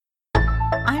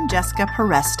I'm Jessica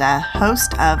Peresta,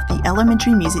 host of the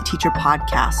Elementary Music Teacher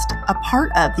Podcast, a part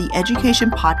of the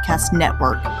Education Podcast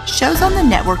Network. Shows on the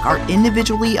network are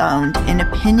individually owned and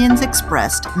opinions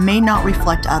expressed may not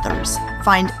reflect others.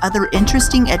 Find other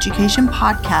interesting education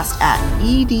podcasts at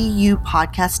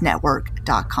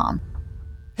edupodcastnetwork.com.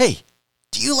 Hey,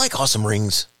 do you like awesome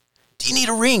rings? Do you need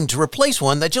a ring to replace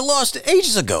one that you lost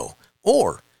ages ago?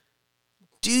 Or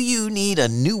do you need a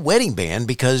new wedding band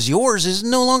because yours is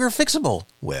no longer fixable?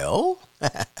 Well,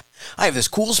 I have this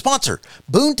cool sponsor,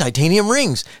 Boone Titanium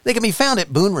Rings. They can be found at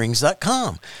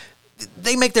boonrings.com.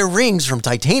 They make their rings from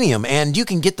titanium, and you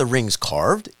can get the rings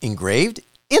carved, engraved,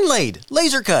 inlaid,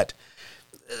 laser cut.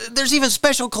 There's even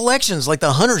special collections like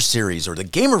the Hunter series or the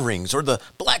Gamer rings or the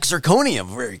Black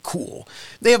Zirconium. Very cool.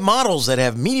 They have models that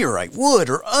have meteorite, wood,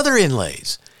 or other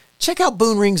inlays. Check out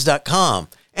boonrings.com.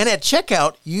 And at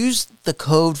checkout, use the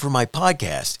code for my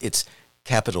podcast. It's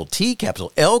capital T,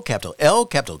 capital L, capital L,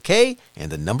 capital K,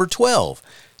 and the number 12.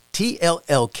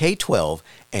 TLLK12,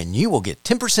 and you will get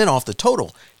 10% off the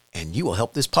total, and you will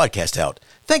help this podcast out.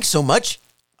 Thanks so much.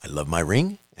 I love my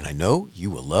ring, and I know you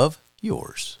will love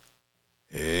yours.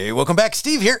 Hey, welcome back.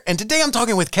 Steve here, and today I'm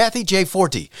talking with Kathy J.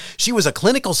 Forti. She was a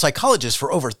clinical psychologist for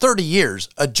over 30 years,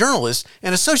 a journalist,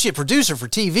 an associate producer for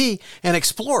TV, an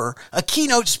explorer, a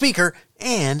keynote speaker,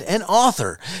 and an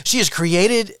author. She has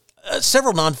created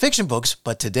several nonfiction books,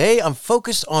 but today I'm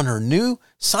focused on her new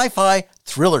sci-fi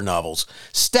thriller novels,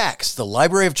 Stacks, The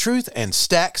Library of Truth, and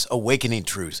Stacks, Awakening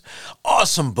Truth.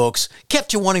 Awesome books,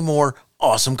 kept you wanting more.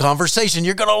 Awesome conversation.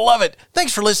 You're going to love it.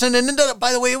 Thanks for listening. And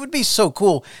by the way, it would be so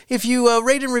cool if you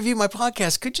rate and review my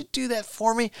podcast. Could you do that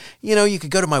for me? You know, you could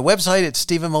go to my website at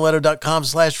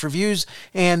stephenmiletto.com/reviews,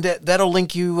 and that'll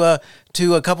link you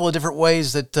to a couple of different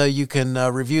ways that you can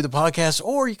review the podcast,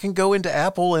 or you can go into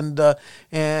Apple and do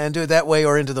it that way,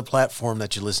 or into the platform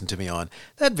that you listen to me on.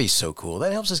 That'd be so cool.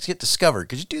 That helps us get discovered.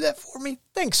 Could you do that for me?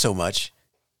 Thanks so much.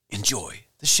 Enjoy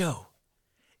the show.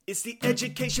 It's the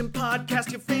Education Podcast,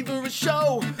 your favorite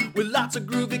show, with lots of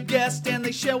groovy guests and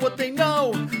they share what they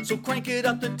know. So crank it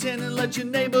up to 10 and let your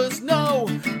neighbors know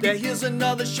that here's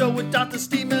another show with Dr.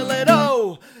 Steve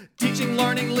Miletto. Teaching,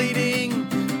 learning, leading,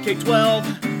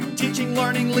 K-12. Teaching,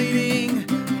 learning, leading,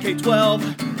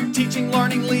 K-12. Teaching,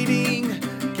 learning, leading,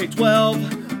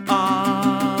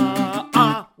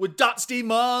 K-12. With Dr. Steve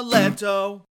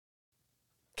Miletto.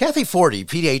 Kathy Forti,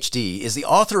 PhD, is the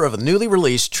author of a newly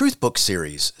released truth book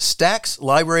series, Stacks,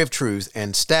 Library of Truth,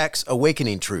 and Stacks,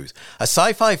 Awakening Truth, a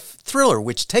sci-fi thriller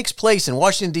which takes place in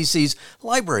Washington, D.C.'s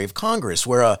Library of Congress,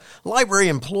 where a library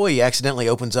employee accidentally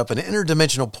opens up an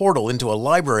interdimensional portal into a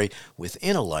library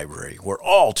within a library, where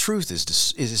all truth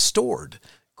is stored.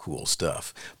 Cool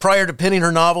stuff. Prior to penning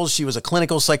her novels, she was a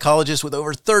clinical psychologist with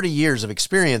over 30 years of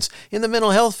experience in the mental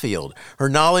health field. Her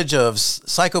knowledge of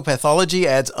psychopathology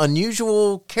adds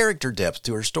unusual character depth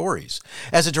to her stories.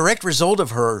 As a direct result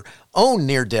of her own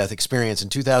near-death experience in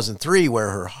 2003, where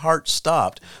her heart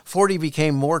stopped, Forti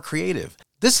became more creative.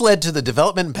 This led to the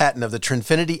development and patent of the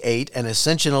Trinfinity 8 and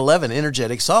Ascension 11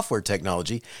 energetic software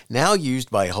technology, now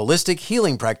used by holistic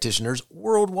healing practitioners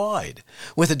worldwide.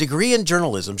 With a degree in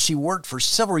journalism, she worked for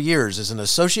several years as an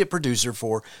associate producer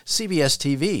for CBS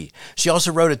TV. She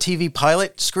also wrote a TV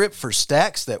pilot script for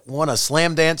Stacks that won a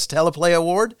Slam Dance Teleplay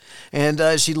Award, and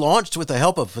she launched, with the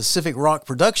help of Pacific Rock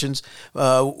Productions,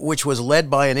 which was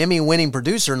led by an Emmy-winning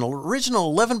producer, an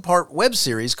original 11-part web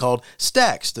series called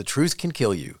Stacks, The Truth Can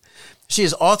Kill You. She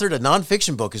has authored a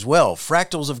nonfiction book as well,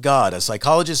 Fractals of God, a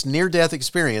psychologist's near-death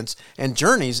experience and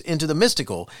journeys into the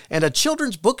mystical, and a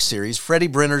children's book series, Freddie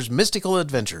Brenner's Mystical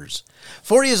Adventures.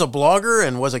 Forti is a blogger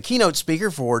and was a keynote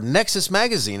speaker for Nexus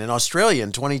magazine in Australia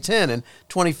in 2010 and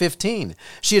 2015.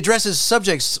 She addresses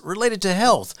subjects related to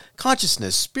health,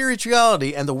 consciousness,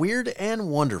 spirituality, and the weird and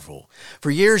wonderful.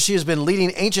 For years, she has been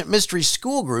leading ancient mystery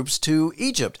school groups to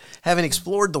Egypt, having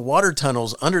explored the water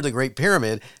tunnels under the Great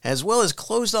Pyramid, as well as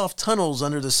closed-off tunnels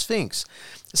under the Sphinx.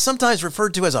 Sometimes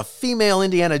referred to as a female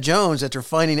Indiana Jones after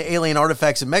finding alien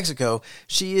artifacts in Mexico,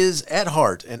 she is, at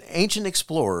heart, an ancient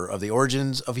explorer of the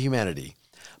origins of humanity.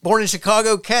 Born in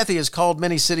Chicago, Kathy has called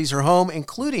many cities her home,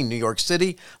 including New York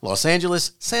City, Los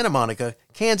Angeles, Santa Monica,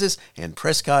 Kansas, and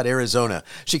Prescott, Arizona.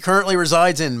 She currently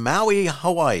resides in Maui,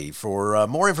 Hawaii. For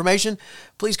more information,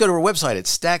 please go to her website at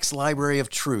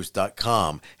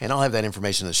stackslibraryoftruth.com, and I'll have that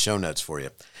information in the show notes for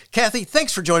you. Kathy,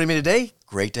 thanks for joining me today.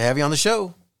 Great to have you on the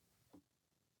show.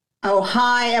 Oh,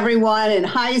 hi, everyone, and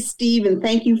hi, Steve, and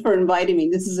thank you for inviting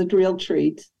me. This is a real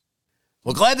treat.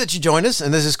 Well, glad that you joined us,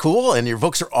 and this is cool, and your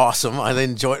books are awesome. I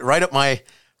enjoy it right up my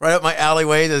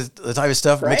alleyway, the type of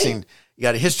stuff, Right. mixing, you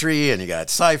got a history and you got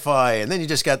sci-fi, and then you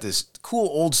just got this cool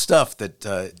old stuff that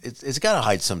it's got to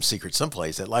hide some secret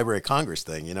someplace. That Library of Congress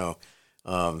thing,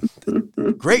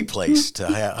 great place to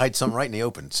hide something right in the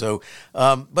open. So,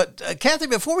 but Kathy,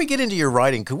 before we get into your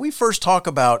writing, could we first talk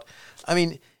about,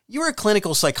 you were a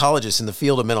clinical psychologist in the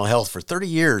field of mental health for 30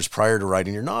 years prior to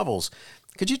writing your novels.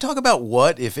 Could you talk about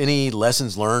what, if any,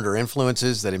 lessons learned or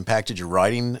influences that impacted your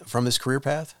writing from this career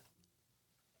path?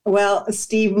 Well,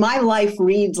 Steve, my life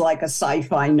reads like a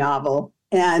sci-fi novel.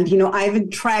 And, I've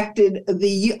attracted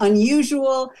the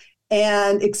unusual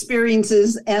and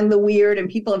experiences and the weird. And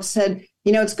people have said,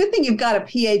 it's a good thing you've got a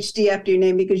PhD after your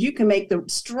name because you can make the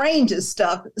strangest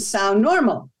stuff sound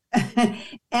normal.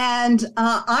 And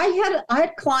I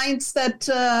had clients that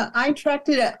I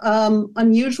attracted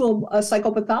unusual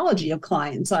psychopathology of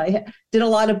clients. I did a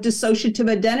lot of dissociative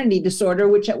identity disorder,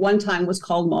 which at one time was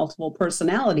called multiple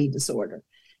personality disorder.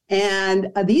 And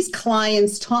these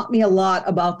clients taught me a lot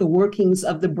about the workings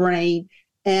of the brain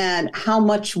and how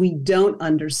much we don't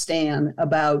understand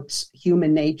about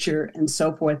human nature and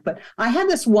so forth. But I had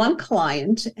this one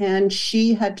client, and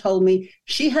she had told me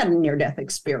she had a near-death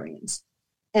experience.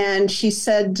 And she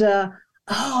said,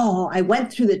 I went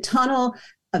through the tunnel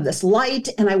of this light,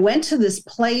 and I went to this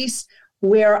place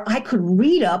where I could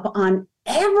read up on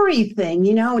everything,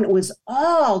 and it was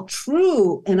all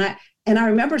true. And I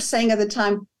remember saying at the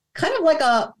time, kind of like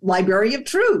a library of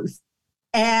truth.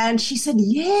 And she said,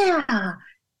 yeah.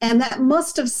 And that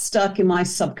must have stuck in my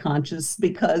subconscious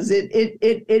because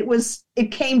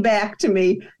it came back to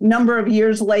me a number of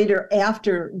years later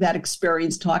after that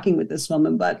experience talking with this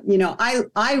woman. But,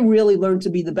 I really learned to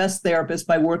be the best therapist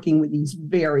by working with these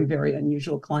very, very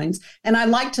unusual clients. And I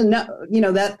like to know,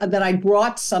 that I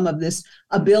brought some of this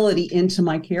ability into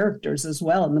my characters as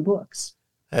well in the books.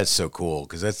 That's so cool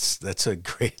because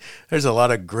there's a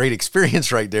lot of great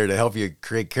experience right there to help you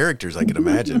create characters, I can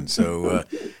imagine. So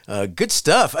good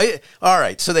stuff. All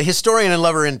right. So the historian and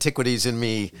lover of antiquities in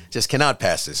me just cannot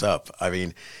pass this up.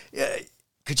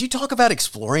 Could you talk about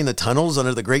exploring the tunnels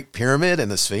under the Great Pyramid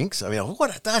and the Sphinx?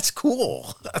 That's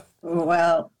cool.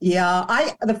 Well, yeah.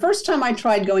 The first time I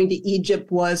tried going to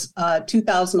Egypt was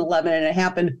 2011, and it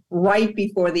happened right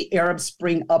before the Arab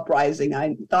Spring uprising.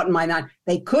 I thought in my mind,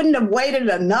 they couldn't have waited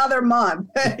another month,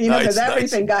 because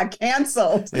everything got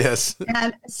canceled. Yes.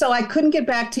 And so I couldn't get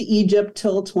back to Egypt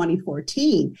till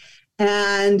 2014.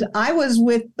 And I was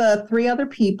with 3 other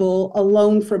people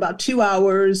alone for about 2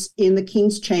 hours in the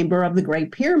King's Chamber of the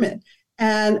Great Pyramid.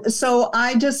 And so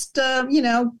I just,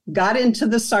 got into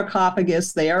the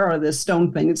sarcophagus there, or the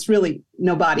stone thing. It's really,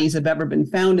 no bodies have ever been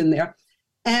found in there.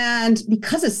 And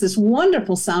because it's this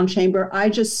wonderful sound chamber, I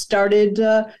just started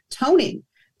toning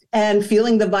and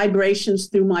feeling the vibrations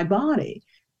through my body.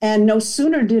 And no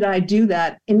sooner did I do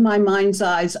that, in my mind's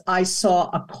eyes, I saw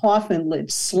a coffin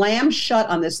lid slam shut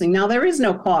on this thing. Now, there is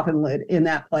no coffin lid in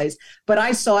that place, but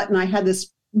I saw it and I had this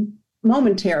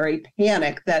momentary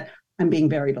panic that I'm being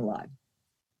buried alive.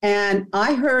 And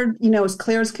I heard, as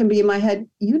clear as can be in my head,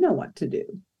 you know what to do.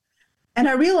 And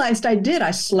I realized I did. I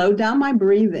slowed down my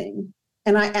breathing,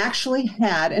 and I actually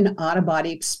had an out-of-body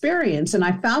experience. And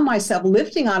I found myself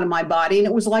lifting out of my body, and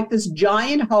it was like this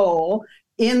giant hole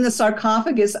in the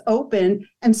sarcophagus open,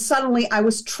 and suddenly I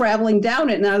was traveling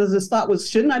down it. Now this thought was,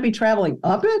 shouldn't I be traveling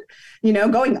up it?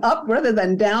 Going up rather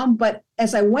than down. But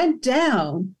as I went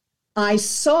down, I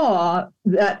saw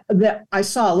that I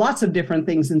saw lots of different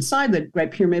things inside the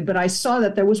Great Pyramid, but I saw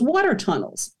that there was water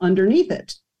tunnels underneath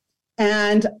it.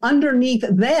 And underneath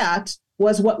that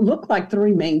was what looked like the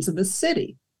remains of a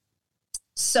city.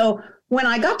 So when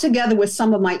I got together with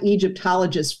some of my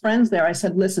Egyptologist friends there, I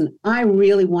said, listen, I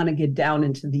really want to get down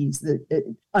into these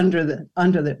under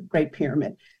the Great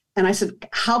Pyramid. And I said,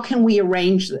 how can we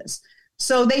arrange this?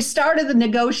 So they started the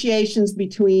negotiations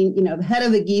between, the head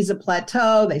of the Giza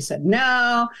Plateau. They said,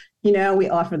 no, we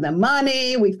offered them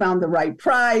money. We found the right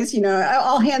price,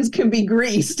 all hands can be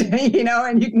greased,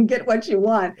 and you can get what you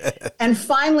want. And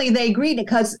finally they agreed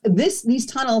because these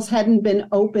tunnels hadn't been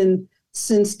open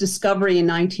since discovery in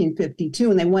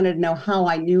 1952, and they wanted to know how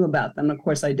I knew about them. Of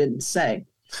course, I didn't say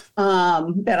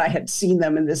that I had seen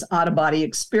them in this out-of-body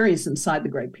experience inside the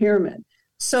Great Pyramid.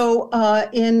 So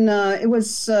it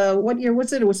was, what year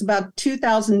was it? It was about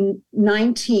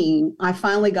 2019. I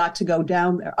finally got to go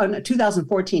down there. Oh, no,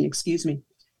 2014, excuse me.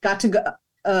 Got to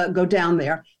go down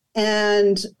there.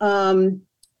 And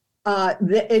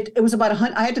it was about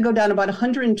I had to go down about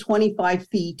 125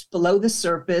 feet below the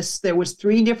surface. There was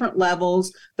 3 different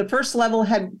levels. The first level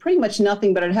had pretty much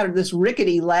nothing, but it had this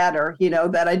rickety ladder,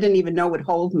 that I didn't even know would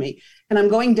hold me. And I'm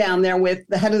going down there with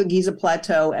the head of the Giza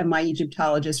Plateau and my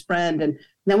Egyptologist friend. And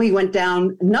Then we went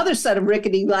down another set of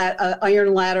rickety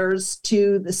iron ladders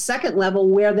to the second level,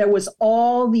 where there was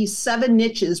all these 7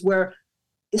 niches where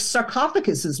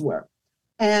sarcophaguses were.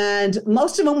 And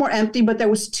most of them were empty, but there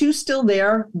was 2 still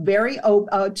there, 2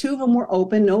 of them were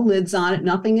open, no lids on it,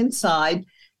 nothing inside.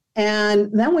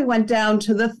 And then we went down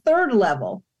to the third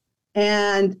level,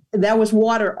 and there was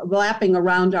water lapping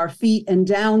around our feet, and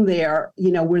down there,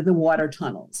 were the water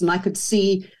tunnels. And I could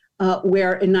see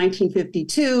where in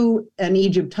 1952, an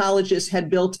Egyptologist had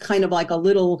built kind of like a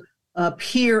little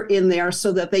pier in there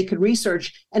so that they could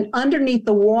research. And underneath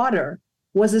the water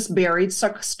was this buried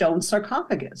stone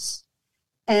sarcophagus,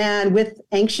 and with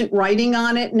ancient writing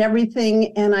on it and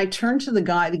everything. And I turned to the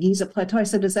guy, the Giza Plateau. I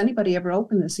said, does anybody ever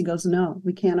open this? He goes, no,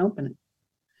 we can't open it.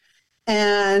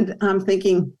 And I'm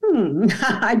thinking,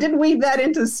 I didn't weave that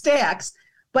into stacks,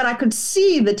 but I could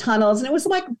see the tunnels, and it was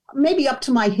like maybe up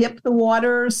to my hip, the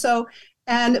water. So,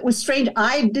 and it was strange.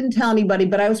 I didn't tell anybody,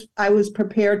 but I was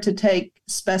prepared to take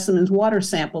specimens, water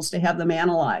samples, to have them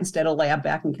analyzed at a lab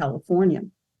back in California.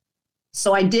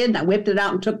 So I did, and I whipped it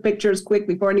out and took pictures quick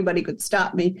before anybody could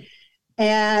stop me.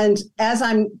 And as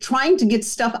I'm trying to get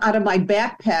stuff out of my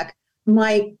backpack,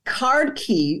 my card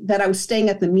key that I was staying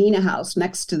at the Mina house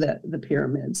next to the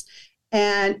pyramids,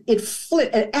 and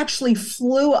it actually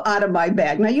flew out of my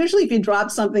bag. Now, usually if you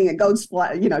drop something, it goes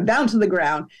flat, down to the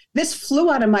ground. This flew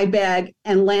out of my bag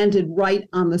and landed right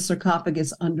on the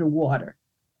sarcophagus underwater,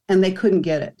 and they couldn't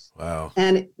get it. Wow.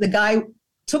 And the guy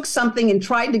took something and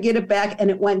tried to get it back, and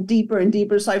it went deeper and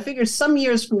deeper. So I figured some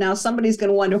years from now, somebody's going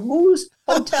to wonder whose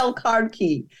hotel card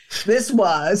key this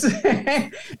was.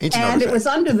 And it was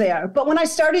under there. But when I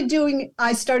started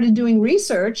doing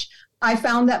research, I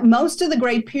found that most of the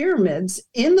great pyramids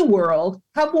in the world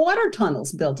have water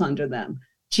tunnels built under them.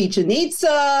 Chichen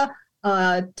Itza,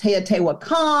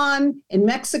 Teotihuacan in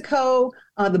Mexico,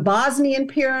 the Bosnian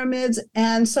pyramids.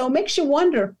 And so it makes you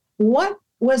wonder, what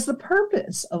was the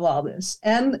purpose of all this?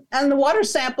 And the water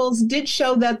samples did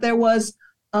show that there was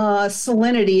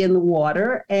salinity in the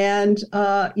water. And,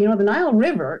 the Nile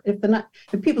River, if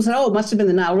people said, it must have been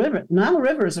the Nile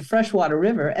River is a freshwater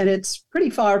river, and it's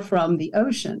pretty far from the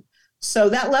ocean. So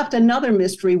that left another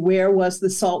mystery. Where was the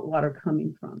salt water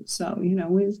coming from? So,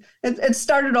 it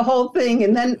started a whole thing.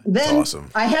 And then awesome.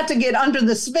 I had to get under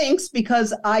the Sphinx,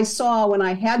 because I saw, when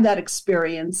I had that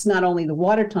experience, not only the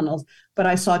water tunnels, but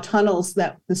I saw tunnels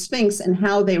that the Sphinx, and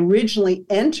how they originally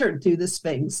entered through the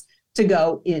Sphinx to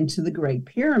go into the Great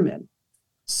Pyramid.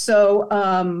 So,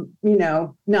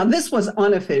 now this was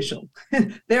unofficial.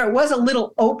 There was a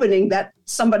little opening that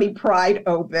somebody pried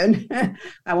open.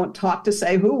 I won't talk to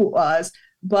say who it was,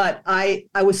 but I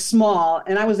was small,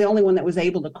 and I was the only one that was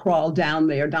able to crawl down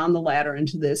the ladder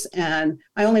into this. And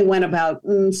I only went about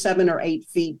 7 or 8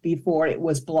 feet before it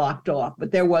was blocked off,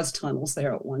 but there was tunnels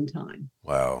there at one time.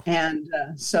 Wow. And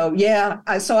so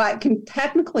I can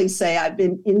technically say I've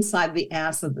been inside the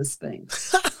ass of this thing.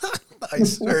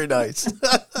 Nice, very nice.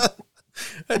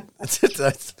 I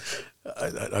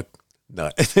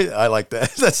like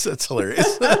that. That's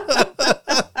hilarious.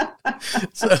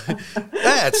 So,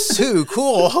 that's too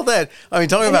cool. All that,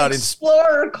 talking about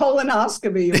explorer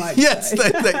colonoscopy, you might yes,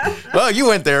 say. Well, you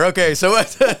went there. Okay, so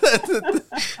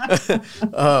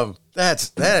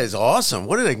that is awesome.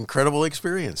 What an incredible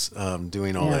experience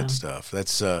doing all that stuff.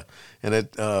 That's just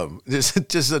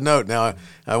a note. Now,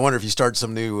 I wonder if you start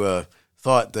some new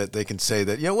thought that they can say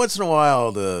that once in a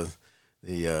while the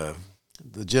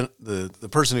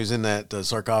person who's in that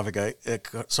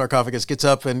sarcophagus gets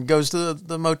up and goes to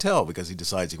the motel because he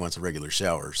decides he wants a regular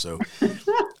shower. So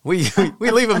we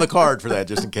leave him the card for that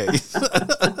just in case.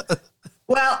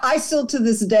 Well, I still to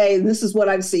this day, and this is what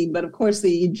I've seen, but of course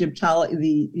the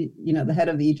the head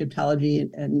of the Egyptology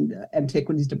and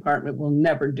Antiquities Department will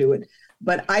never do it.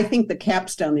 But I think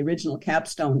the original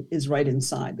capstone is right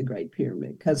inside the Great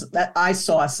Pyramid, because I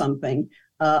saw something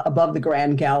above the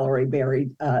Grand Gallery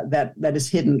buried that is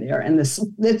hidden there. And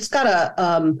it's got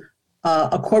a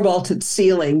corbelled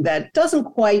ceiling that doesn't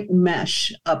quite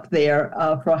mesh up there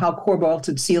for how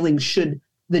corbelled ceilings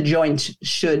the joint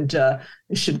should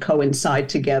coincide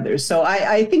together. So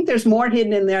I think there's more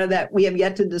hidden in there that we have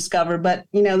yet to discover, but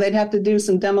they'd have to do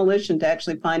some demolition to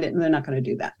actually find it, and they're not going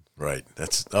to do that. Right.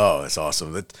 That's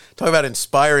awesome. Talk about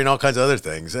inspiring all kinds of other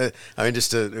things.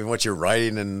 Just what you're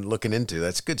writing and looking into.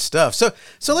 That's good stuff. So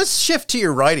let's shift to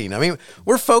your writing.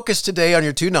 We're focused today on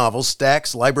your 2 novels,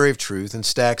 Stack's Library of Truth and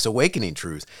Stack's Awakening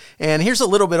Truth. And here's a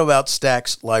little bit about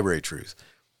Stack's Library of Truth.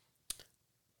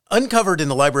 Uncovered in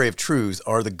the Library of Truth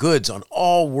are the goods on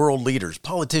all world leaders,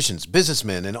 politicians,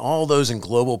 businessmen, and all those in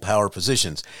global power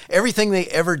positions. Everything they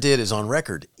ever did is on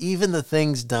record, even the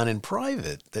things done in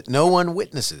private that no one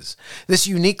witnesses. This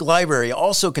unique library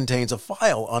also contains a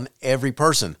file on every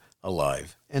person,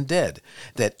 alive and dead,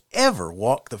 that ever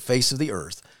walked the face of the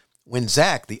earth. When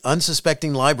Zach, the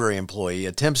unsuspecting library employee,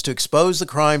 attempts to expose the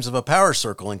crimes of a power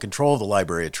circle in control of the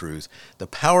Library of Truth, the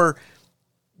power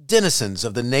denizens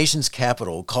of the nation's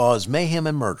capital cause mayhem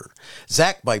and murder.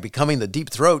 Zach, by becoming the deep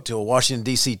throat to a Washington,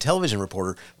 D.C. television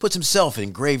reporter, puts himself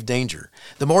in grave danger.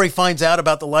 The more he finds out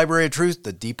about the Library of Truth,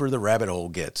 the deeper the rabbit hole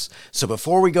gets. So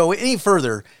before we go any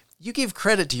further, you give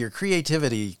credit to your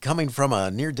creativity coming from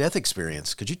a near-death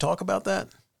experience. Could you talk about that?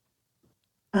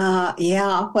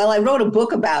 Yeah. Well, I wrote a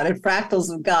book about it,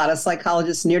 Fractals of God, a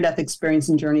psychologist's near-death experience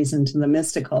and journeys into the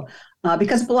mystical,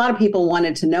 because a lot of people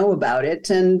wanted to know about it.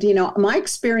 And, my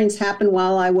experience happened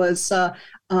while I was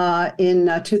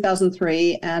in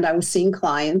 2003, and I was seeing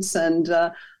clients, and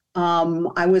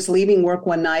I was leaving work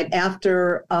one night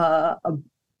after a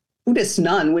Buddhist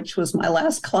nun, which was my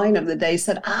last client of the day,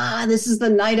 said, this is the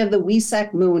night of the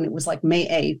Wesak moon. It was like May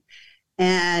 8th.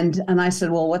 And I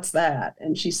said, well, what's that?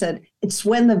 And she said, it's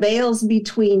when the veils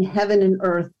between heaven and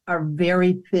earth are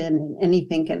very thin and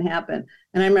anything can happen.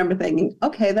 And I remember thinking,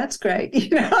 okay, that's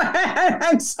great.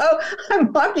 And so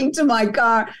I'm walking to my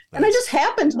car and I just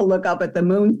happened to look up at the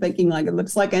moon thinking like it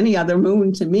looks like any other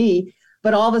moon to me.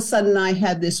 But all of a sudden I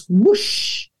had this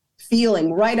whoosh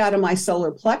feeling right out of my solar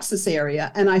plexus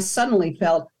area. And I suddenly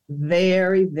felt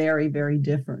very, very, very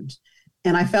different.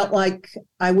 And I felt like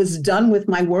I was done with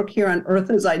my work here on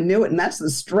earth as I knew it. And that's the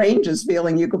strangest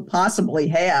feeling you could possibly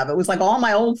have. It was like all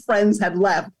my old friends had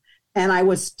left and I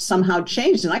was somehow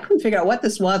changed. And I couldn't figure out what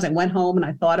this was. I went home and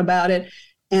I thought about it.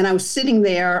 And I was sitting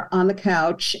there on the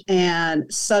couch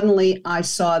and suddenly I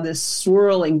saw this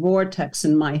swirling vortex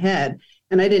in my head.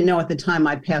 And I didn't know at the time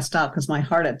I passed out because my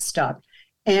heart had stopped.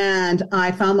 And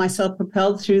I found myself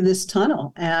propelled through this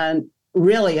tunnel. And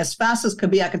really, as fast as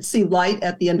could be, I could see light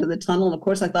at the end of the tunnel. And of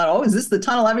course, I thought, is this the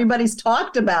tunnel everybody's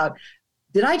talked about?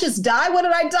 Did I just die? What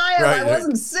did I die of? I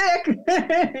wasn't sick,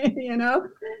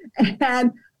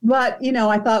 But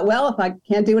I thought, well, if I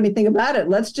can't do anything about it,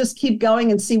 let's just keep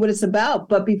going and see what it's about.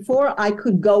 But before I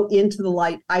could go into the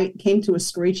light, I came to a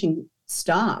screeching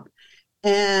stop.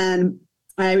 And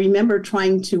I remember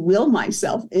trying to will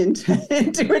myself into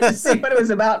it to see what it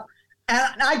was about.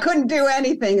 And I couldn't do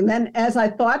anything. And then as I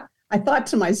thought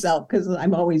to myself, because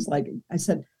I'm always like, I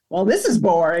said, well, this is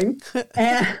boring.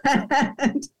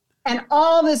 and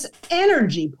all this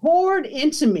energy poured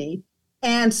into me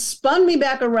and spun me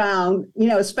back around,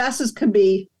 as fast as could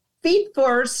be, feet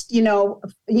first,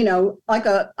 like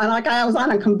I was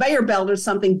on a conveyor belt or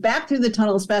something, back through the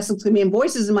tunnel as fast as could be. And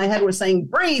voices in my head were saying,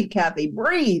 breathe, Kathy,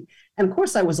 breathe. And of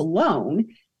course I was alone.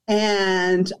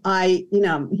 And I,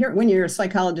 when you're a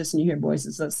psychologist and you hear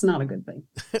voices, that's not a good thing.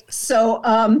 So,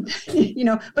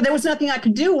 but there was nothing I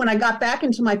could do. When I got back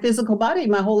into my physical body,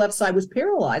 my whole left side was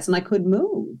paralyzed and I couldn't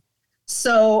move.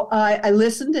 So I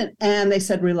listened and they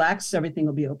said, relax, everything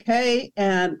will be okay.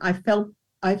 And I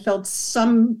felt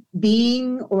some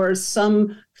being or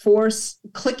some force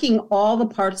clicking all the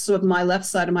parts of my left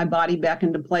side of my body back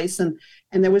into place. And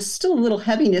there was still a little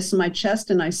heaviness in my chest.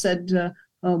 And I said,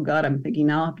 oh God, I'm thinking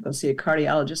now I'll have to go see a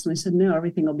cardiologist. And they said, no,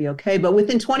 everything will be okay. But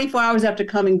within 24 hours after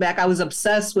coming back, I was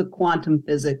obsessed with quantum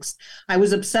physics. I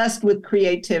was obsessed with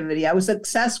creativity. I was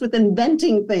obsessed with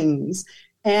inventing things.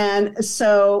 And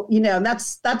so,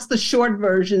 that's the short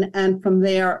version. And from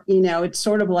there, it's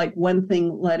sort of like one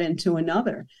thing led into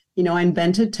another. I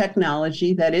invented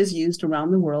technology that is used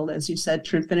around the world, as you said,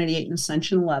 Trufinity 8 and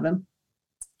Ascension 11.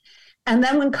 And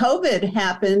then when COVID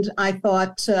happened, I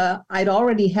thought I'd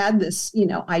already had this,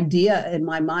 idea in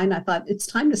my mind. I thought it's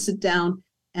time to sit down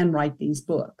and write these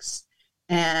books.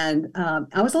 And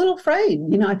I was a little afraid.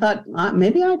 I thought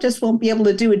maybe I just won't be able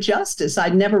to do it justice.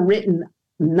 I'd never written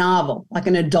a novel, like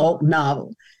an adult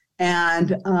novel.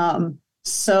 And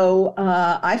so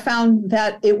I found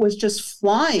that it was just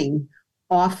flying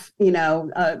off,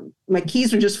 my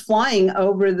keys were just flying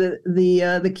over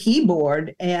the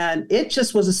keyboard, and it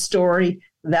just was a story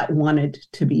that wanted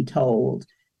to be told.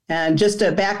 And just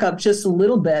to back up just a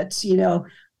little bit,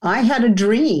 I had a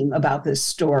dream about this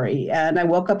story, and I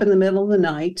woke up in the middle of the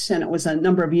night, and it was a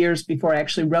number of years before I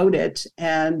actually wrote it.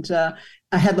 And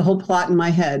I had the whole plot in my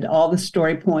head, all the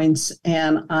story points,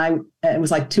 and it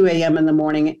was like 2 a.m. in the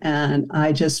morning, and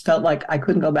I just felt like I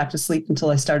couldn't go back to sleep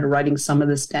until I started writing some of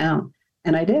this down.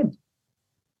 And I did.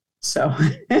 So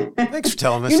thanks for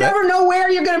telling us you never know where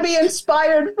you're going to be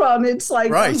inspired from. It's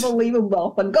like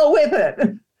unbelievable, but go with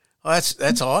it. Oh,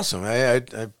 that's awesome. I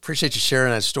appreciate you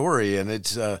sharing that story, and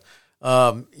it's and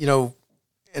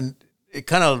it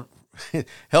kind of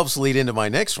helps lead into my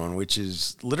next one, which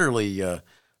is literally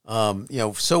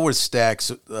so with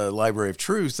Stack's Library of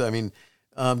Truth. I mean,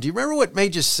 do you remember what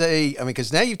made you say? I mean,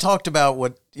 because now you've talked about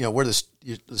what where the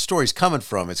story's coming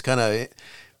from. It's kind of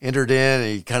entered in,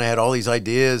 and you kind of had all these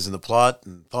ideas and the plot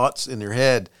and thoughts in your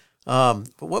head. But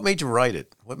what made you write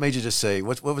it? What made you just say?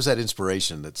 What was that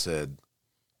inspiration that said,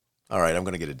 all right, I'm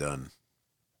going to get it done?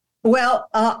 Well,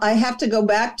 I have to go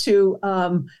back to,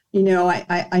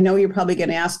 I know you're probably going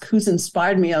to ask who's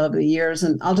inspired me over the years,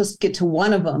 and I'll just get to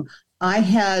one of them. I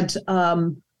had,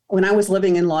 when I was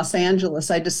living in Los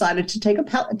Angeles, I decided to take a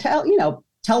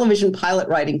television pilot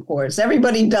writing course.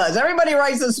 Everybody does. Everybody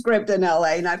writes a script in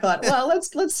LA, and I thought, well,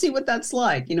 let's see what that's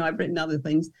like. I've written other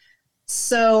things.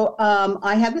 So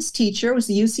I had this teacher. It was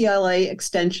the UCLA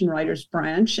Extension Writers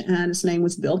Branch, and his name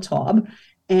was Bill Taub.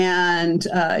 And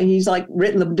he's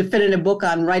written the definitive book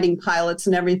on writing pilots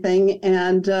and everything.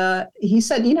 And he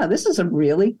said, this is a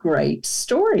really great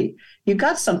story. You've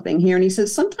got something here. And he said,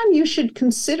 sometime you should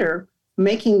consider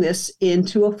making this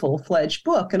into a full-fledged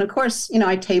book. And of course,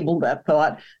 I tabled that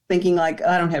thought, thinking I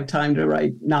don't have time to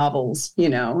write novels,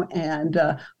 And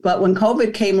but when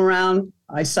COVID came around,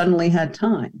 I suddenly had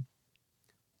time.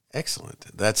 Excellent.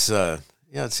 That's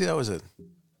see,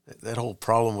 that whole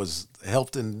problem was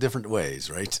helped in different ways,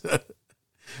 right?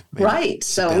 Right.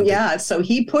 So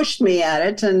he pushed me at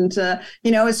it. And,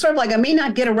 it's sort of I may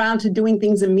not get around to doing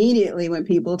things immediately when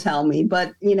people tell me,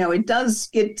 but, it does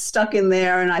get stuck in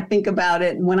there. And I think about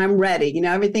it. And when I'm ready,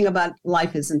 everything about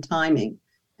life is in timing.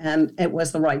 And it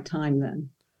was the right time then,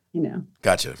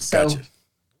 Gotcha.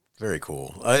 Very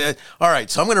cool. All right.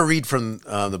 So I'm going to read from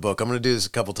the book. I'm going to do this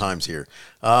a couple times here.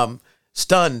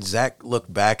 Stunned, Zach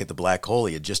looked back at the black hole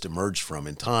he had just emerged from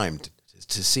in time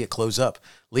to see it close up,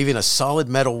 leaving a solid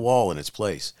metal wall in its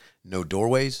place. No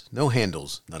doorways, no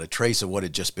handles, not a trace of what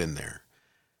had just been there.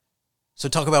 So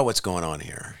talk about what's going on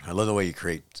here. I love the way you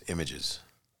create images.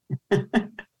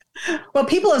 Well,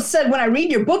 people have said when I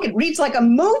read your book, it reads like a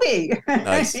movie.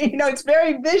 Nice. It's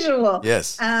very visual.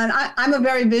 Yes. And I'm a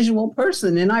very visual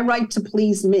person, and I write to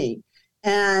please me.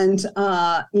 And,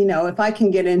 if I can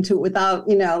get into it without,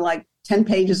 10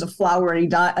 pages of flowery,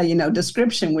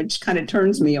 description, which kind of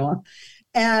turns me off.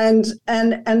 And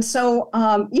so,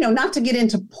 not to get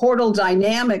into portal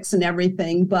dynamics and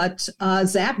everything, but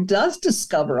Zach does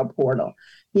discover a portal,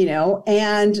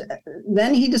 and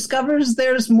then he discovers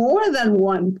there's more than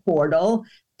one portal.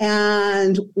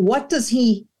 And what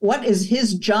is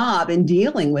his job in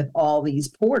dealing with all these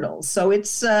portals? So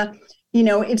it's,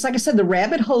 it's like I said, the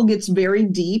rabbit hole gets very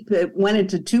deep. It went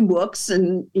into 2 books,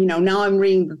 and, now I'm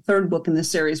reading the 3rd book in the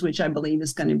series, which I believe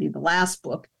is going to be the last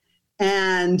book.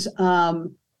 And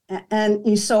so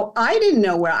I didn't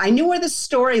know I knew where the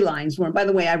storylines were. By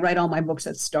the way, I write all my books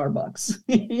at Starbucks.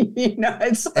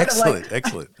 It's sort excellent, of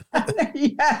excellent.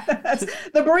 Yeah,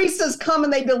 the baristas come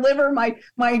and they deliver my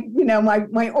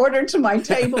order to my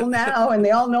table now, and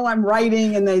they all know I'm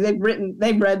writing, and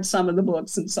they've read some of the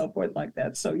books and so forth like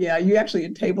that. So yeah, you actually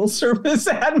get table service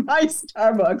at my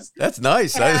Starbucks. That's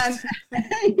nice. And,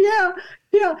 yeah.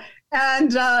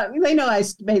 And they know I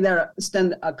may there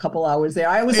spend a couple hours there.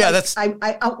 I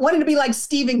wanted to be like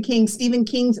Stephen King. Stephen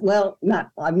King's,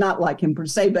 I'm not like him per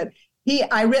se, but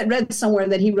I read somewhere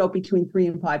that he wrote between 3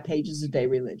 and 5 pages a day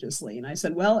religiously. And I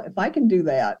said, well, if I can do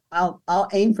that, I'll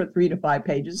aim for 3 to 5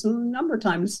 pages. And a number of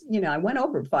times, I went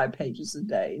over 5 pages a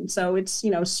day. And so it's,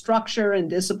 structure and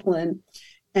discipline.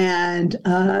 And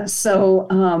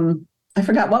I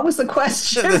forgot, what was the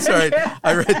question? That's all right.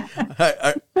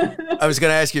 I was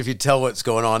going to ask you if you'd tell what's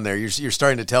going on there. You're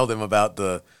starting to tell them about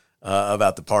the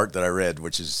part that I read,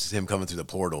 which is him coming through the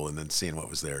portal and then seeing what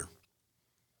was there.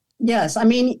 Yes. I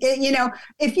mean,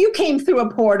 if you came through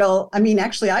a portal,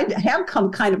 actually, I have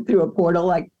come kind of through a portal,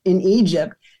 like in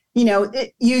Egypt.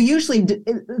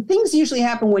 Things usually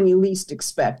happen when you least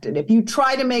expect it. If you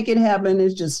try to make it happen,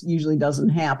 it just usually doesn't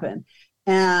happen.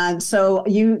 And so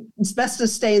it's best to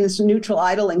stay in this neutral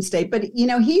idling state. But,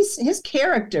 his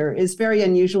character is very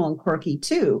unusual and quirky,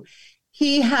 too.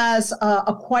 He has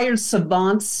acquired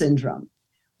savant syndrome,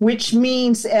 which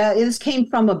means this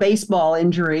came from a baseball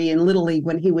injury in Little League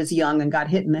when he was young and got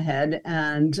hit in the head.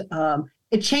 And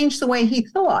it changed the way he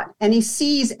thought. And he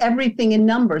sees everything in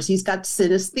numbers. He's got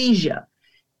synesthesia.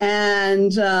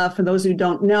 And for those who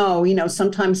don't know,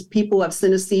 sometimes people who have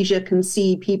synesthesia can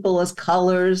see people as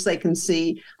colors. They can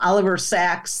see Oliver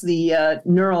Sacks, the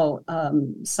neuro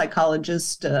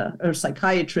psychologist or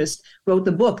psychiatrist, wrote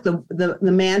the book, the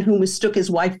Man Who Mistook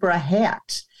His Wife for a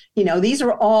Hat. These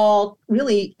are all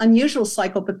really unusual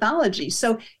psychopathology.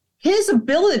 So his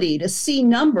ability to see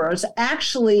numbers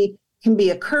actually can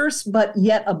be a curse, but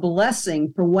yet a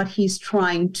blessing for what he's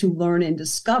trying to learn and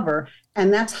discover.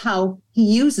 And that's how he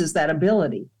uses that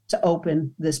ability to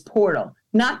open this portal.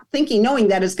 Not knowing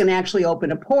that it's going to actually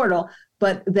open a portal,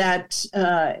 but that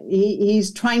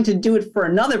he's trying to do it for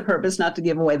another purpose, not to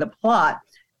give away the plot.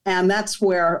 And that's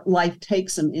where life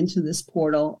takes him into this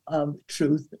portal of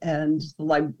truth and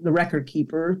the record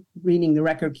keeper, reading the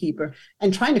record keeper,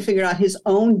 and trying to figure out his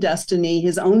own destiny,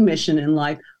 his own mission in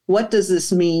life. What does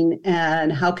this mean?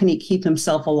 And how can he keep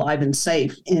himself alive and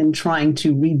safe in trying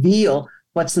to reveal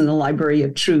what's in the library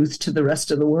of truth to the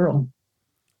rest of the world?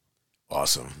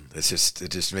 Awesome. It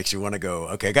just makes you want to go,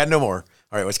 okay, I got no more.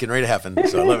 All right, what's getting ready to happen?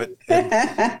 So I love it.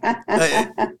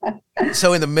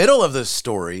 So in the middle of the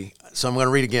story, so I'm going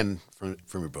to read again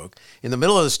from your book. In the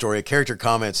middle of the story, a character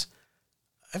comments,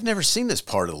 I've never seen this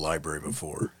part of the library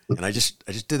before. And I just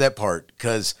did that part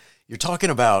because you're talking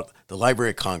about the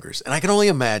Library of Congress. And I can only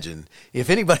imagine if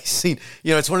anybody's seen,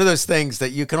 it's one of those things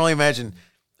that you can only imagine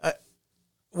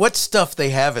what stuff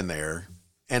they have in there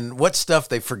and what stuff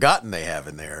they've forgotten they have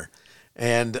in there.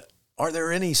 And are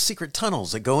there any secret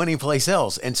tunnels that go anyplace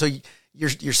else? And so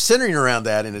you're centering around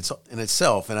that in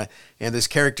itself. And this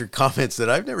character comments that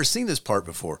I've never seen this part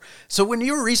before. So when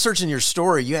you were researching your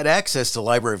story, you had access to the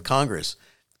Library of Congress.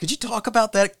 Could you talk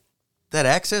about that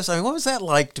access? I mean, what was that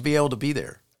like to be able to be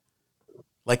there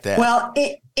like that? Well,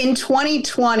 in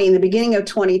 2020, in the beginning of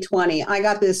 2020, I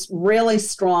got this really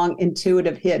strong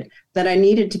intuitive hit that I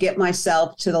needed to get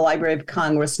myself to the Library of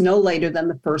Congress no later than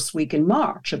the first week in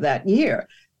March of that year.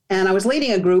 And I was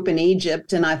leading a group in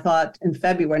Egypt, and I thought in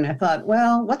February, and I thought,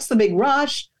 well, what's the big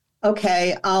rush?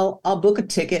 Okay, I'll book a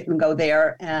ticket and go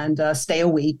there and stay a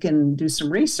week and do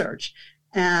some research.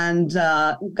 And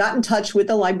got in touch with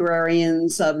the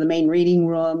librarians of the main reading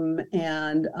room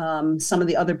and some of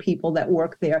the other people that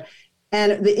work there.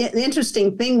 And the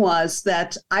interesting thing was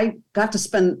that I got to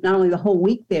spend not only the whole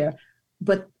week there,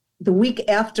 but the week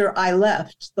after I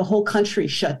left, the whole country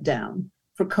shut down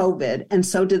for COVID, and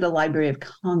so did the Library of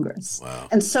Congress. Wow.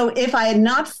 And so if I had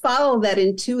not followed that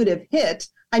intuitive hit,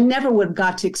 I never would have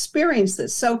got to experience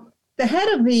this. So the head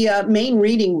of the main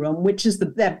reading room, which is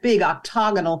that big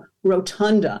octagonal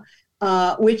rotunda,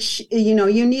 which,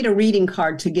 you need a reading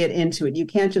card to get into it. You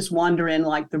can't just wander in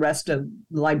like the rest of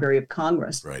the Library of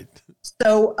Congress. Right.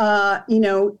 So,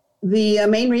 the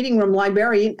main reading room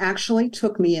librarian actually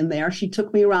took me in there. She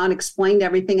took me around, explained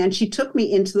everything, and she took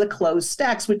me into the closed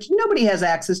stacks, which nobody has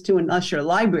access to unless you're a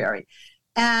library.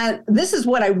 And this is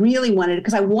what I really wanted,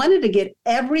 because I wanted to get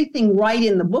everything right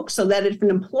in the book so that if an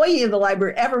employee of the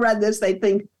library ever read this, they'd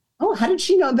think, oh, how did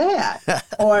she know that?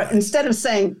 Or instead of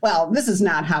saying, well, this is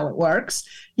not how it works,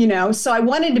 So I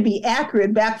wanted to be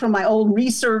accurate back from my old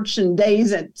research and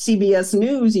days at CBS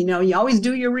News. You always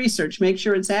do your research, make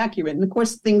sure it's accurate. And of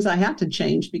course, things I had to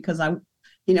change because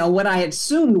what I had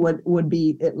assumed would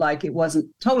be it like, it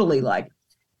wasn't totally like.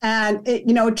 And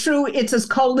true, it's as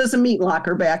cold as a meat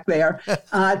locker back there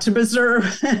to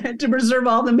preserve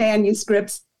all the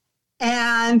manuscripts.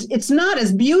 And it's not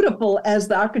as beautiful as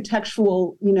the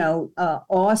architectural,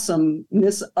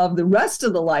 awesomeness of the rest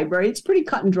of the library. It's pretty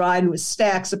cut and dried with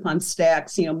stacks upon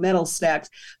stacks, metal stacks.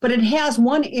 But it has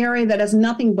one area that has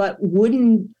nothing but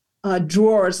wooden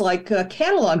drawers, like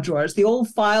catalog drawers, the old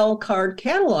file card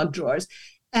catalog drawers.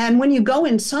 And when you go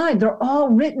inside, they're all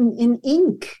written in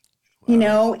ink.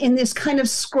 Wow. In this kind of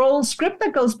scroll script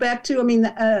that goes back to,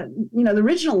 the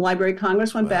original Library of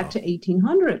Congress went back to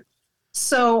 1800.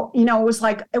 So, it was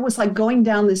like going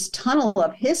down this tunnel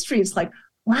of history. It's like,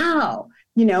 wow,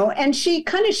 and she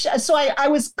kind of, so I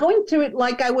was going through it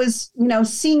like I was,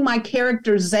 seeing my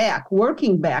character, Zach,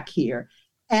 working back here.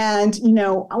 And,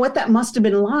 what that must have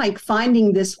been like,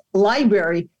 finding this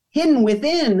library hidden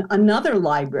within another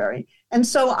library. And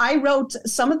so I wrote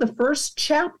some of the first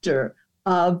chapter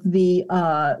of the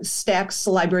Stax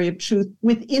Library of Truth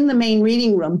within the main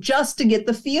reading room just to get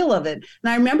the feel of it.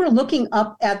 And I remember looking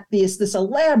up at this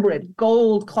elaborate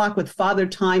gold clock with Father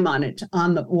Time on it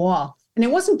on the wall, and it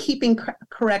wasn't keeping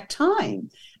correct time.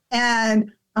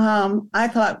 And I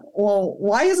thought, well,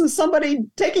 why isn't somebody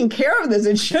taking care of this?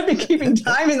 It should be keeping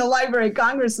time in the Library of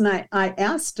Congress. And I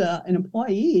asked an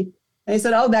employee, and he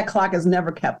said, oh, that clock has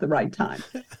never kept the right time.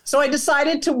 So I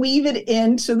decided to weave it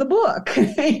into the book,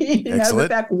 the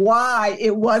fact why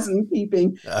it wasn't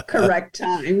keeping correct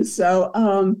time. So,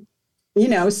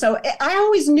 so I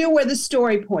always knew where the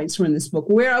story points were in this book,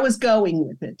 where I was going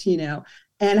with it,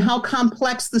 and how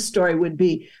complex the story would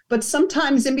be. But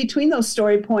sometimes in between those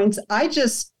story points, I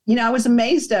just, I was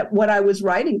amazed at what I was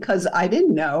writing because I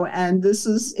didn't know. And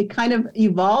it kind of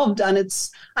evolved on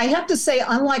I have to say,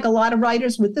 unlike a lot of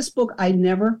writers with this book, I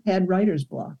never had writer's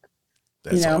block.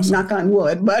 That's awesome. Knock on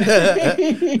wood, but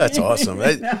that's awesome.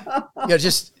 Yeah,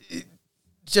 just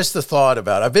the thought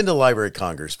about, I've been to Library of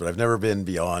Congress, but I've never been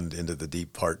beyond into the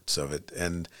deep parts of it.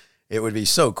 And it would be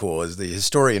so cool, as the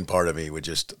historian part of me would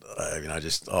just,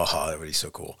 that would be so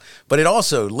cool. But it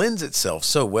also lends itself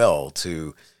so well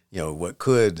to, what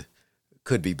could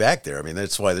be back there. I mean,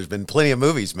 that's why there's been plenty of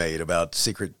movies made about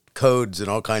secret codes and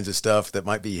all kinds of stuff that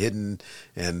might be hidden.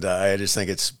 And I just think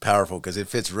it's powerful because it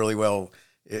fits really well.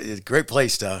 It's a great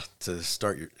place to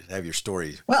have your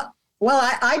story. Well,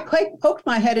 I poked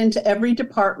my head into every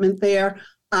department there.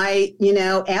 I,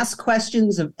 asked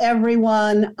questions of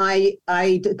everyone. I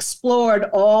explored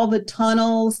all the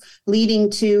tunnels leading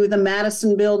to the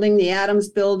Madison building, the Adams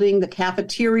building, the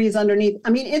cafeterias underneath. I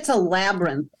mean, it's a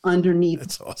labyrinth underneath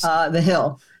That's awesome. The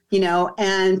hill,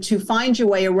 and to find your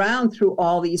way around through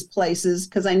all these places,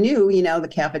 because I knew, the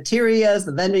cafeterias,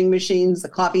 the vending machines, the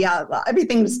coffee outlet,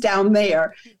 everything was down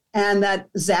there. And that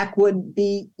Zach would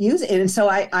be using it. And so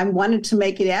I wanted to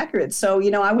make it accurate. So,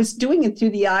 I was doing it through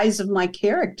the eyes of my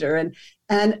character.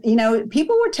 And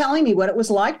people were telling me what it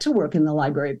was like to work in the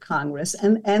Library of Congress.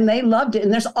 And they loved it.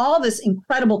 And there's all this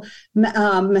incredible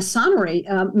Masonic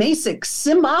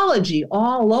symbology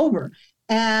all over.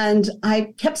 And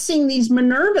I kept seeing these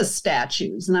Minerva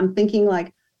statues. And I'm thinking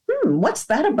like, what's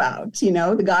that about?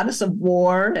 The goddess of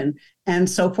war and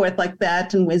so forth like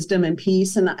that, and wisdom and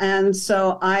peace. And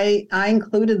so I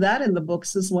included that in the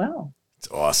books as well. It's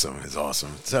awesome. It's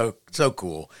awesome. So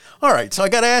cool. All right. So I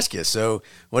got to ask you, so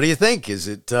what do you think? Is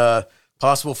it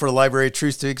possible for the Library of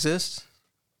Truth to exist?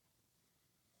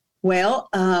 Well,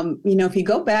 if you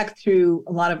go back through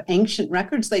a lot of ancient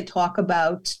records, they talk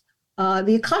about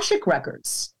the Akashic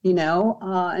records,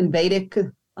 and Vedic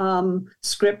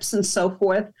scripts and so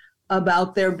forth,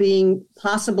 about there being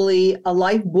possibly a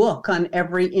life book on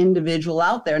every individual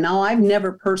out there. Now, I've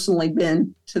never personally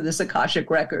been to this Akashic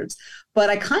records, but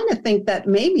I kind of think that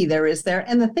maybe there is there.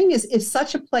 And the thing is, if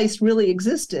such a place really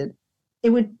existed,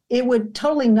 it would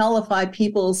totally nullify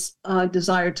people's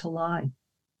desire to lie.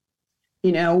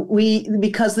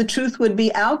 Because the truth would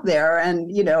be out there.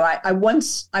 And, I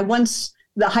once,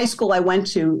 the high school I went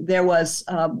to, there was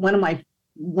one of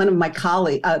my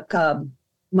colleagues,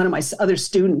 one of my other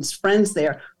students, friends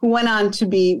there, who went on to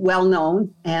be well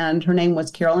known, and her name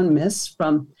was Carolyn Miss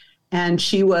and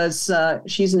she's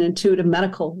an intuitive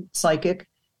medical psychic.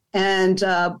 And,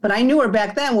 but I knew her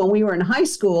back then when we were in high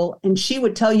school, and she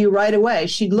would tell you right away.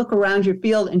 She'd look around your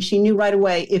field and she knew right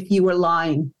away if you were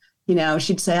lying.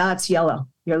 She'd say, it's yellow,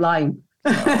 you're lying.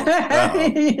 Wow.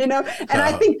 And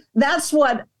I think that's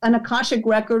what an Akashic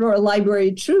record or a Library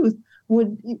of Truth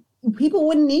people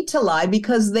wouldn't need to lie,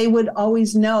 because they would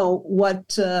always know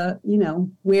what,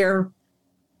 where,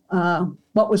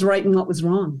 what was right and what was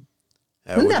wrong.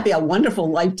 Wouldn't that be a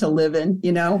wonderful life to live in,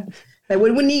 They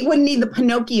wouldn't need the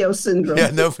Pinocchio syndrome.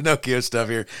 Yeah, no Pinocchio stuff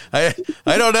here. I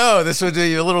don't know. This would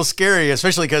be a little scary,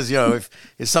 especially because, if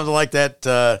it's something like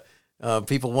that,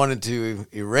 people wanted to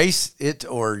erase it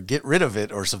or get rid of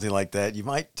it or something like that, you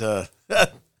might...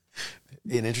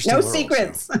 be an interesting world.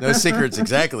 Secrets. So. No secrets,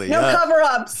 exactly. No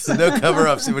cover-ups. No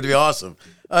cover-ups. It would be awesome.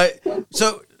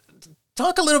 So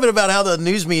talk a little bit about how the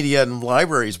news media and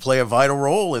libraries play a vital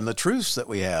role in the truths that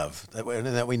we have,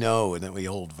 that we know and that we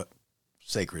hold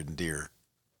sacred and dear.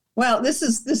 Well, this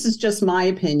is just my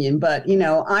opinion, but,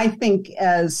 I think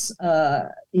as,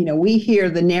 we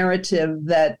hear the narrative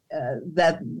that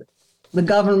the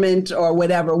government or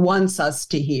whatever wants us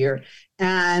to hear.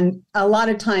 And a lot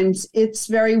of times it's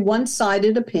very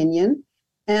one-sided opinion.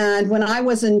 And when I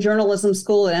was in journalism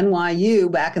school at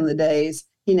NYU back in the days,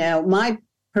 my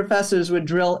professors would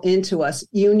drill into us,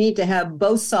 you need to have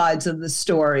both sides of the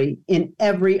story in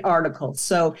every article.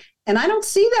 So, and I don't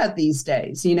see that these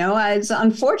days, it's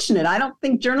unfortunate. I don't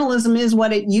think journalism is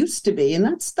what it used to be. And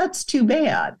that's too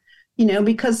bad,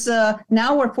 because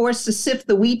now we're forced to sift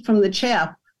the wheat from the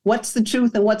chaff. What's the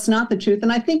truth and what's not the truth?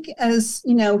 And I think as,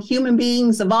 human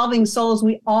beings, evolving souls,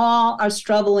 we all are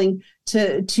struggling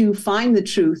to find the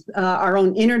truth, our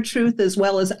own inner truth as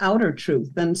well as outer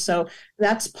truth. And so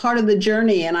that's part of the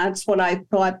journey. And that's what I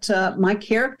thought my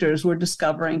characters were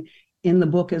discovering in the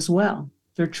book as well,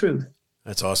 their truth.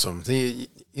 That's awesome.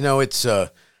 It's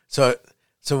so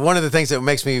one of the things that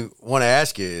makes me want to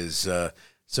ask you is,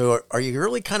 so are you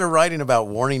really kind of writing about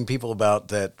warning people about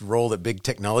that role that big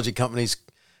technology companies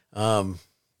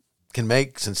can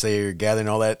make, since they are gathering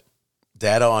all that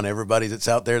data on everybody that's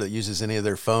out there that uses any of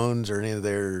their phones or any of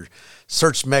their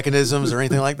search mechanisms or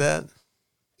anything like that?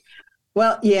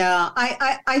 Well, yeah,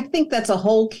 I think that's a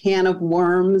whole can of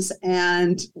worms.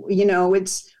 And,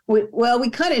 we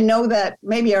kind of know that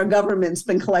maybe our government's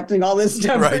been collecting all this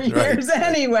stuff for years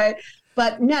anyway.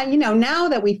 But now, now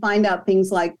that we find out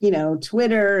things like,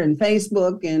 Twitter and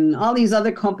Facebook and all these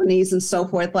other companies and so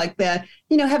forth like that,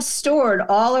 have stored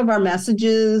all of our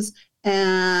messages,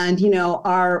 and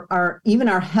our even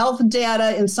our health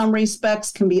data in some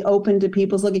respects can be open to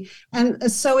people's looking,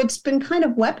 and so it's been kind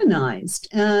of weaponized,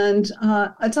 and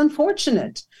it's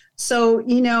unfortunate. So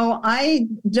I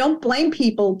don't blame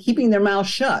people keeping their mouth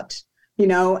shut,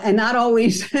 and not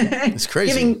always it's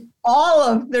crazy. Giving all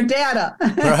of their data.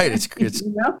 Right. It's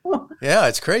yeah,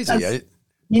 it's crazy.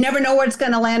 You never know where it's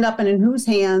going to land up and in whose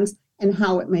hands and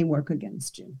how it may work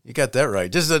against you. You got that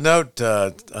right. Just a note,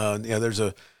 there's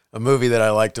a movie that I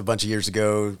liked a bunch of years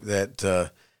ago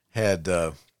that had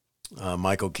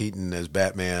Michael Keaton as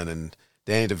Batman and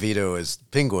Danny DeVito as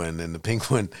Penguin, and the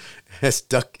Penguin has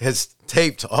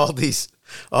taped all these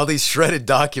shredded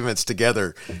documents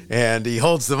together, and he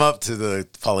holds them up to the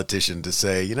politician to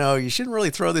say, you shouldn't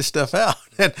really throw this stuff out.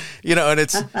 And, and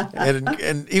it's,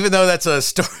 and even though that's a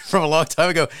story from a long time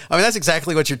ago, I mean, that's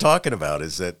exactly what you're talking about,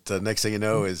 is that next thing you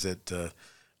know is that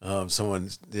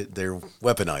they're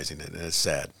weaponizing it, and it's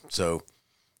sad. So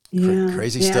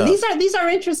crazy stuff. These are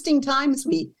interesting times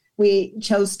we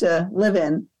chose to live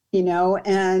in.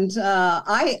 And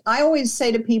I always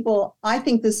say to people, I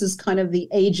think this is kind of the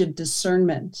age of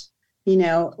discernment,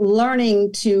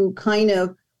 learning to kind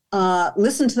of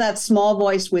listen to that small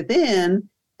voice within,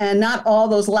 and not all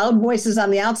those loud voices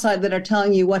on the outside that are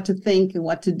telling you what to think and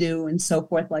what to do and so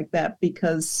forth like that,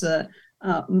 because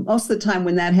most of the time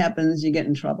when that happens, you get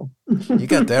in trouble. You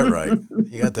got that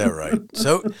right.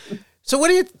 So what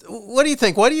do you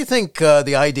think? Why do you think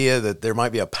the idea that there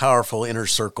might be a powerful inner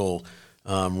circle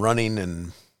running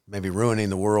and maybe ruining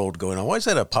the world going on? Why is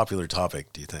that a popular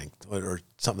topic, do you think? Or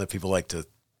something that people like to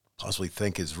possibly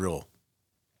think is real?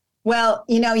 Well,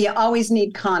 you always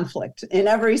need conflict in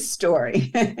every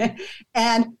story.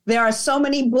 And there are so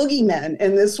many boogeymen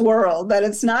in this world that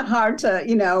it's not hard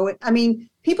to,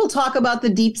 people talk about the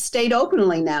deep state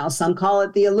openly now. Some call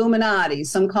it the Illuminati.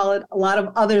 Some call it a lot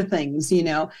of other things,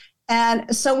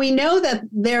 And so we know that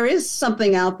there is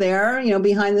something out there,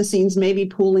 behind the scenes, maybe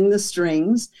pulling the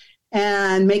strings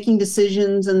and making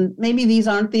decisions. And maybe these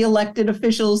aren't the elected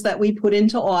officials that we put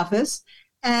into office.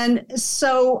 And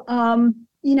so,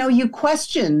 you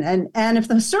question. And if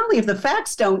the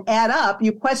facts don't add up,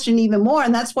 you question even more.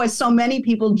 And that's why so many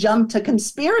people jump to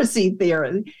conspiracy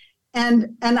theory.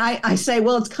 And I say,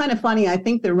 well, it's kind of funny. I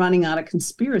think they're running out of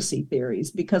conspiracy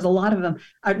theories because a lot of them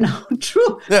are now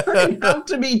true, turning out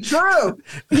to be true.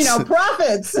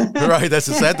 Prophets. Right. That's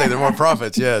the sad thing. They're more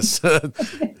prophets. Yes.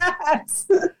 Yes.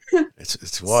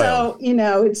 It's wild.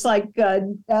 So, it's like,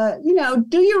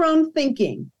 do your own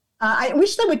thinking. I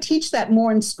wish they would teach that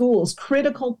more in schools,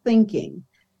 critical thinking.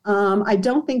 I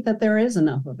don't think that there is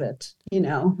enough of it.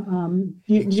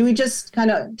 Do we just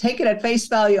kind of take it at face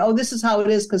value? Oh, this is how it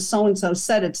is because so-and-so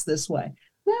said it's this way.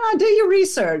 Yeah, do your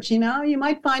research. You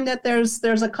might find that there's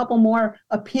a couple more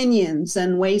opinions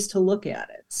and ways to look at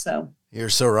it. So you're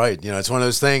so right. It's one of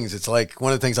those things. It's like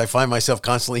one of the things I find myself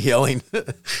constantly yelling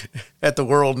at the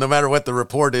world, no matter what the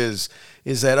report is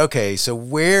that, okay, so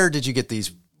where did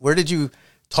you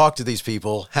talk to these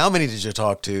people? How many did you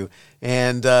talk to?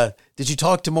 And did you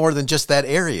talk to more than just that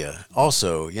area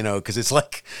also? Because it's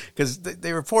like, because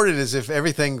they report it as if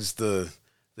everything's the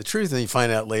truth, and you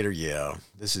find out later,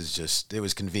 this is just, it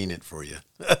was convenient for you.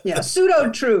 Yeah,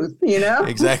 pseudo-truth,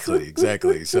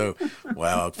 Exactly. So,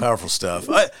 wow, powerful stuff.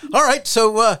 All right,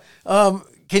 so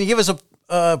can you give us a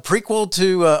prequel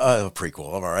to a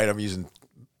prequel? All right, I'm using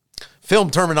film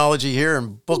terminology here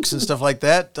and books and stuff like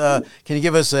that. Can you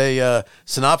give us a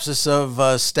synopsis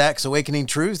of Stack's Awakening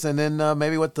Truth, and then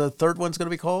maybe what the third one's going to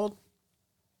be called?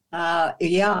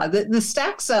 The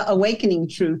Stack's Awakening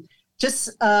Truth just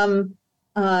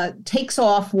takes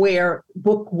off where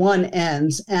book one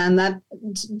ends, and that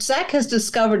Stack has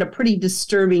discovered a pretty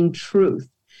disturbing truth.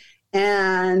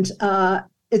 And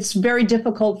it's very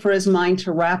difficult for his mind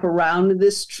to wrap around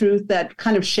this truth that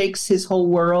kind of shakes his whole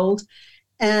world.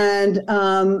 And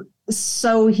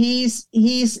so he's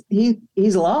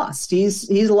lost.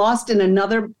 He's lost in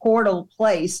another portal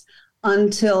place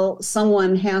until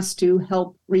someone has to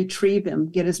help retrieve him,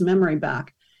 get his memory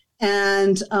back.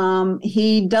 And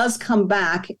he does come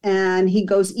back, and he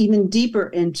goes even deeper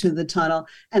into the tunnel.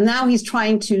 And now he's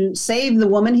trying to save the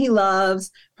woman he loves,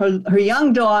 her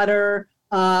young daughter,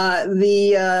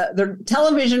 the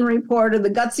television reporter, the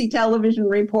gutsy television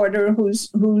reporter who's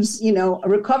a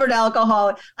recovered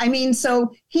alcoholic. I mean,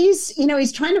 so he's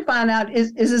trying to find out,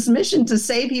 is his mission to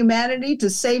save humanity, to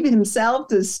save himself,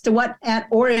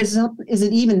 or is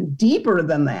it even deeper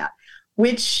than that?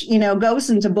 Which, goes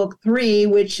into book 3,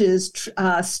 which is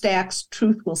Stack's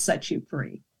Truth Will Set You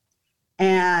Free.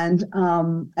 And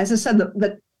as I said,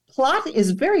 the plot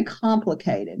is very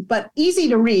complicated, but easy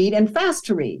to read and fast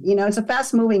to read. It's a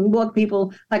fast-moving book.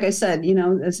 People, like I said,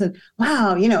 they said,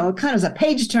 wow, it kind of was a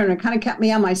page turner, kind of kept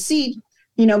me on my seat,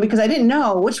 because I didn't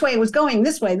know which way it was going,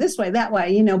 this way, that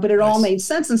way, but it all made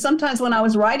sense. And sometimes when I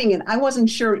was writing it, I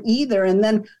wasn't sure either. And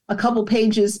then a couple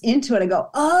pages into it, I go,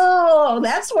 oh,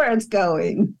 that's where it's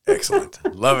going.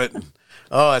 Excellent. Love it.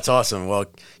 Oh, that's awesome. Well,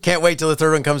 can't wait till the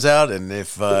third one comes out. And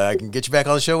if I can get you back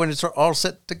on the show when it's all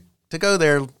set to go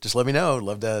there, just let me know.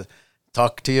 Love to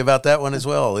talk to you about that one as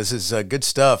well. This is good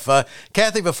stuff.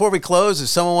 Kathy, before we close, if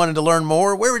someone wanted to learn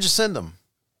more, where would you send them?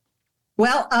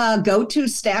 Well, go to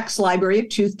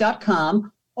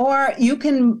stackslibraryoftruth.com, or you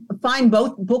can find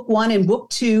both book 1 and book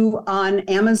 2 on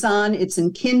Amazon. It's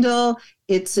in Kindle,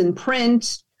 it's in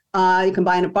print. You can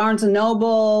buy it at Barnes &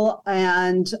 Noble,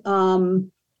 and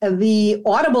the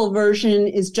Audible version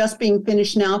is just being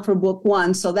finished now for book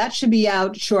 1, so that should be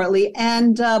out shortly.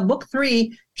 And book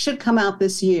 3 should come out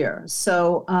this year.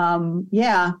 So,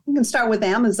 you can start with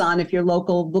Amazon if your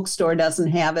local bookstore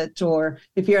doesn't have it, or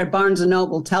if you're at Barnes &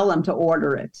 Noble, tell them to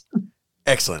order it.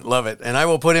 Excellent. Love it. And I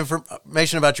will put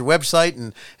information about your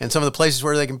website and some of the places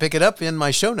where they can pick it up in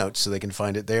my show notes so they can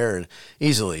find it there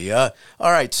easily. All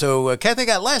right. So, Kathy, I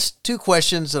got last 2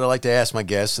 questions that I like to ask my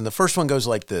guests. And the first one goes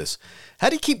like this. How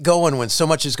do you keep going when so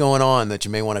much is going on that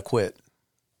you may want to quit?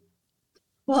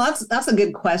 Well, that's a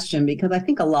good question, because I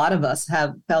think a lot of us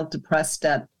have felt depressed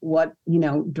at what,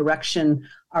 direction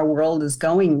our world is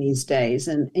going these days.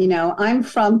 And, I'm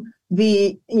from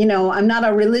I'm not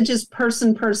a religious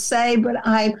person per se, but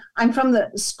I'm from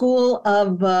the school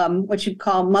of what you'd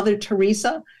call Mother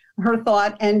Teresa, her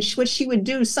thought. And what she would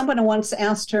do, someone once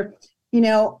asked her,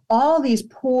 all these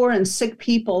poor and sick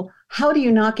people, how do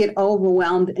you not get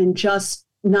overwhelmed and just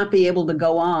not be able to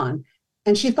go on?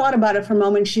 And she thought about it for a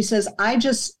moment. She says, I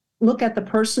just look at the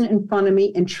person in front of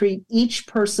me and treat each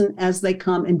person as they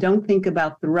come and don't think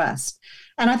about the rest.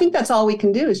 And I think that's all we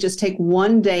can do, is just take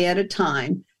one day at a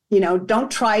time. Don't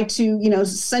try to,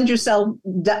 send yourself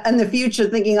in the future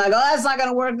thinking like, oh, that's not going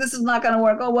to work. This is not going to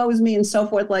work. Oh, woe is me, and so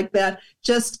forth like that.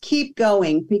 Just keep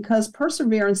going, because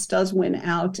perseverance does win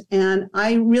out. And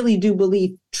I really do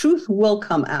believe truth will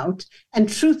come out, and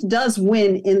truth does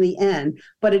win in the end,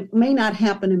 but it may not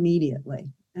happen immediately.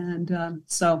 And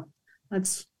so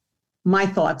that's my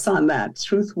thoughts on that.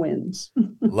 Truth wins.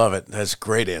 Love it. That's a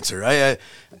great answer.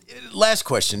 Last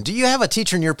question. Do you have a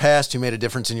teacher in your past who made a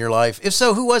difference in your life? If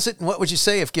so, who was it? And what would you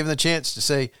say if given the chance to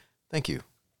say thank you?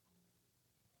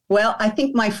 Well, I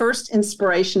think my first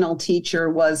inspirational teacher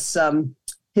was,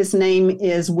 his name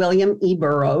is William E.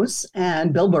 Burroughs,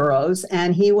 and Bill Burroughs,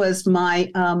 and he was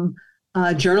my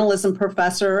journalism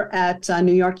professor at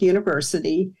New York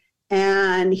University.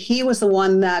 And he was the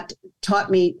one that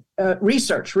taught me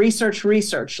research,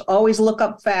 always look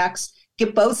up facts,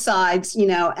 get both sides,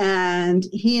 and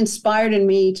he inspired in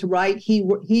me to write.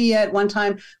 He at one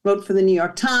time wrote for the New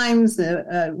York Times,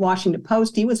 the Washington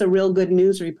Post. He was a real good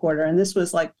news reporter. And this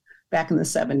was like back in the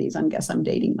 70s. I guess I'm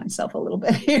dating myself a little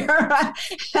bit here.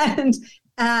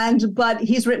 But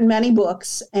he's written many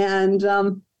books,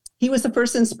 and he was the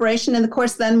first inspiration. And of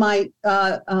course, then my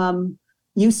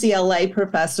UCLA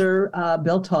professor,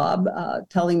 Bill Taub,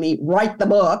 telling me, write the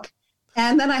book.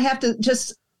 And then I have to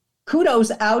just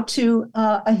kudos out to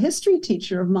a history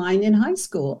teacher of mine in high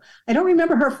school. I don't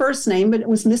remember her first name, but it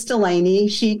was Miss Delaney.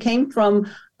 She came from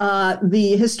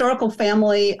the historical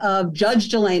family of Judge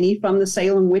Delaney from the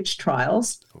Salem witch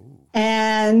trials. Ooh.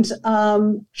 And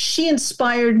she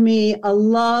inspired me a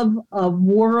love of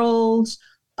worlds,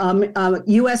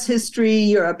 U.S. history,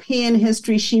 European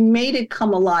history. She made it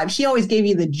come alive. She always gave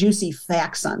you the juicy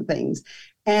facts on things.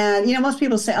 And, most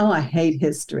people say, oh, I hate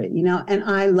history, and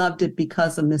I loved it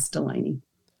because of Miss Delaney.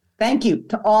 Thank you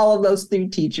to all of those 3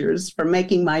 teachers for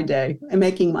making my day and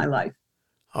making my life.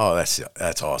 Oh,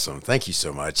 that's awesome. Thank you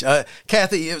so much.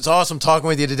 Kathy, it was awesome talking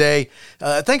with you today.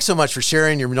 Thanks so much for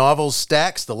sharing your novels,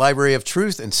 Stacks, The Library of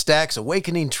Truth, and Stacks,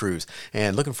 Awakening Truth.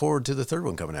 And looking forward to the third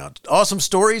one coming out. Awesome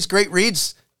stories, great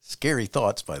reads, scary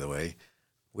thoughts, by the way.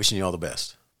 Wishing you all the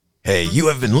best. Hey, you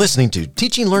have been listening to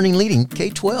Teaching, Learning, Leading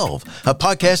K-12, a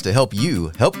podcast to help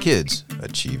you help kids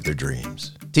achieve their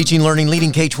dreams. Teaching, Learning,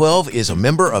 Leading K-12 is a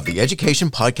member of the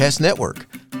Education Podcast Network.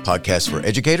 Podcasts for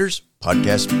educators,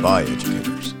 podcasts by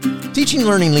educators. Teaching,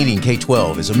 Learning, Leading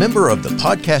K-12 is a member of the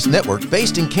podcast network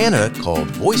based in Canada called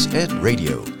Voice Ed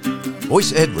Radio.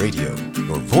 Voice Ed Radio.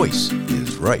 Your voice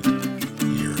is right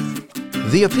here.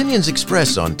 The opinions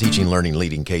expressed on Teaching, Learning,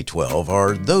 Leading K-12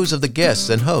 are those of the guests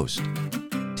and host.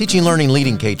 Teaching, Learning,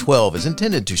 Leading K-12 is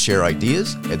intended to share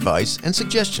ideas, advice, and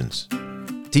suggestions.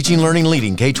 Teaching, Learning,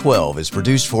 Leading K-12 is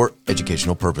produced for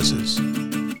educational purposes.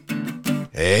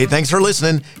 Hey, thanks for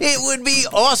listening. It would be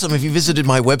awesome if you visited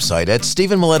my website at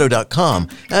stephenmiletto.com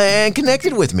and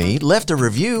connected with me, left a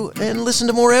review, and listened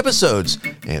to more episodes.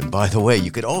 And by the way,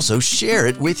 you could also share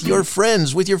it with your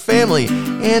friends, with your family,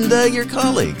 and your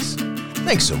colleagues.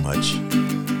 Thanks so much.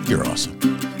 You're awesome.